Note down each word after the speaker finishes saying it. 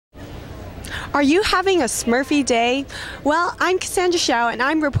Are you having a Smurfy day? Well, I'm Cassandra and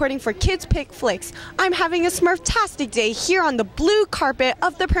I'm reporting for Kids Pick Flicks. I'm having a Smurftastic day here on the blue carpet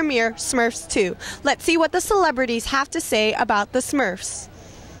of the premiere SMURFS 2. Let's see what the celebrities have to say about the Smurfs.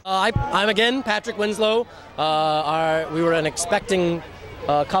 I'm again Patrick Winslow. We were an expecting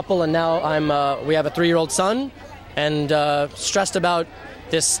couple, and now we have a 3-year-old son, and stressed about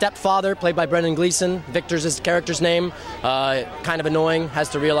this stepfather, played by Brendan Gleeson. Victor's his character's name. Kind of annoying, has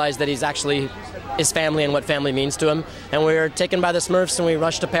to realize that he's actually his family and what family means to him. And we were taken by the Smurfs, and we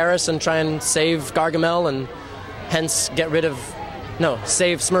rushed to Paris and try and save Gargamel, and hence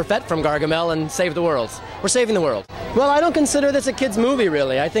save Smurfette from Gargamel and save the world. We're saving the world. Well, I don't consider this a kid's movie,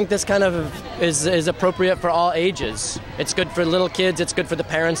 really. I think this kind of is appropriate for all ages. It's good for little kids, it's good for the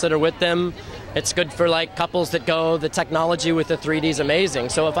parents that are with them. It's good for like couples that go. The technology with the 3D is amazing.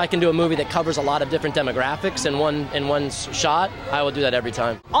 So if I can do a movie that covers a lot of different demographics in one shot, I will do that every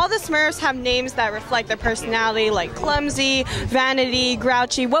time. All the Smurfs have names that reflect their personality, like Clumsy, Vanity,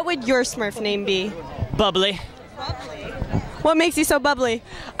 Grouchy. What would your Smurf name be? Bubbly. Bubbly. What makes you so bubbly?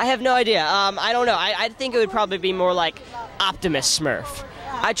 I have no idea. I don't know. I think it would probably be more like Optimus Smurf.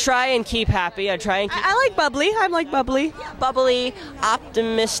 I try and keep happy. I like bubbly. I like bubbly. Yeah, bubbly,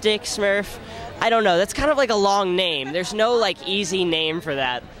 optimistic Smurf. I don't know. That's kind of like a long name. There's no like easy name for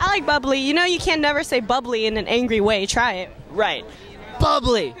that. I like bubbly. You know you can never say bubbly in an angry way. Try it. Right.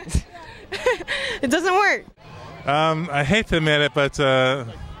 Bubbly. It doesn't work. I hate to admit it, but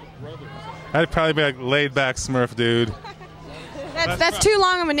I'd probably be like laid back Smurf dude. That's too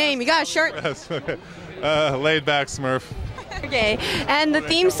long of a name. You got a shirt? Laid back Smurf. Okay, and the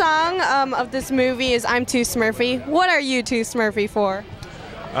theme song of this movie is I'm Too Smurfy. What are you too Smurfy for?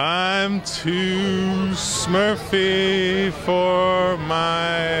 I'm too Smurfy for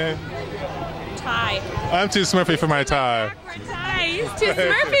my tie. I'm too Smurfy for my tie. He's too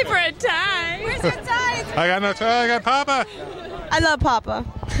Smurfy for a tie. Where's your tie? I got no tie. I got Papa. I love Papa.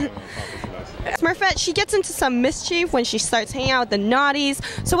 Smurfette, she gets into some mischief when she starts hanging out with the naughties.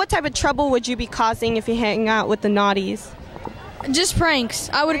 So what type of trouble would you be causing if you hang out with the naughties? Just pranks.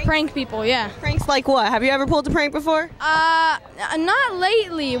 I would prank people, yeah. Pranks like what? Have you ever pulled a prank before? Not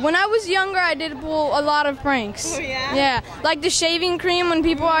lately. When I was younger, I did pull a lot of pranks. Oh, yeah? Yeah, like the shaving cream when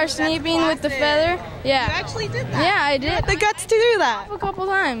people are sleeping with the feather. Yeah. You actually did that? Yeah, I did. You had the guts to do that? A couple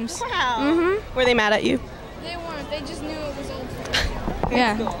times. Wow. Mm-hmm. Were they mad at you? They weren't. They just knew it was old.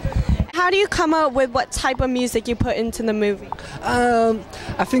 Yeah. Cool. How do you come up with what type of music you put into the movie?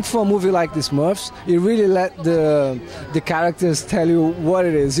 I think for a movie like the Smurfs, you really let the characters tell you what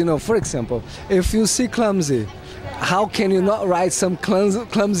it is. You know, for example, if you see Clumsy, how can you not write some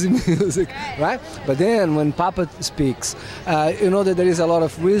clumsy music, right? But then when Papa speaks, you know that there is a lot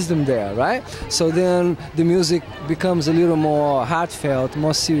of wisdom there, right? So then the music becomes a little more heartfelt,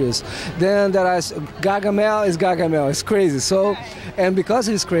 more serious. Then there is Gargamel, it's crazy. So, and because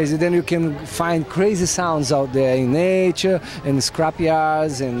he's crazy, then you can find crazy sounds out there in nature, and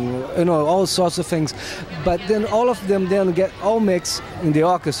scrapyards, and you know, all sorts of things. But then all of them then get all mixed in the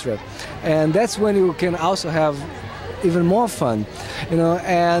orchestra. And that's when you can also have even more fun, you know,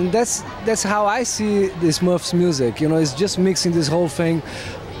 and that's how I see the Smurfs music. You know, it's just mixing this whole thing,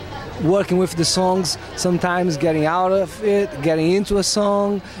 working with the songs, sometimes getting out of it, getting into a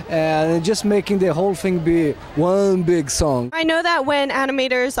song, and just making the whole thing be one big song. I know that when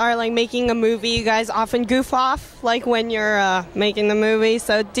animators are like making a movie, you guys often goof off, like when you're making the movie.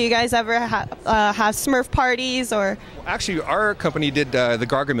 So do you guys ever have Smurf parties or? Actually, our company did the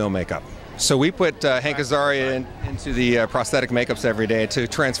Gargamel makeup. So we put Hank Azaria into the prosthetic makeups every day to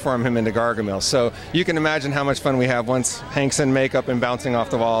transform him into Gargamel. So you can imagine how much fun we have once Hank's in makeup and bouncing off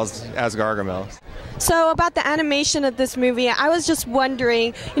the walls as Gargamel. So about the animation of this movie, I was just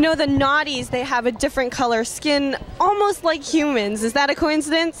wondering, you know, the naughties, they have a different color skin, almost like humans. Is that a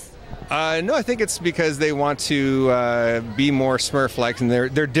coincidence? No, I think it's because they want to be more Smurf-like, and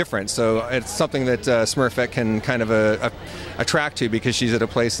they're different. So it's something that Smurfette can kind of attract to, because she's at a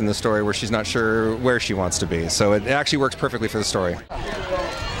place in the story where she's not sure where she wants to be. So it actually works perfectly for the story.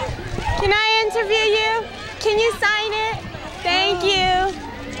 Can I interview you? Can you sign it? Thank you.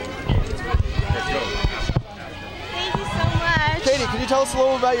 Thank you so much. Katie, can you tell us a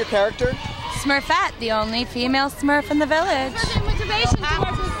little about your character? Smurfette, the only female Smurf in the village. Motivation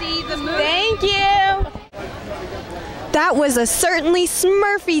to see the movie. Thank you. That was a certainly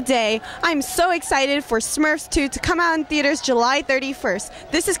Smurfy day. I'm so excited for SMURFS 2 to come out in theaters July 31st.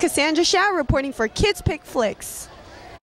 This is Cassandra reporting for Kids Pick Flicks.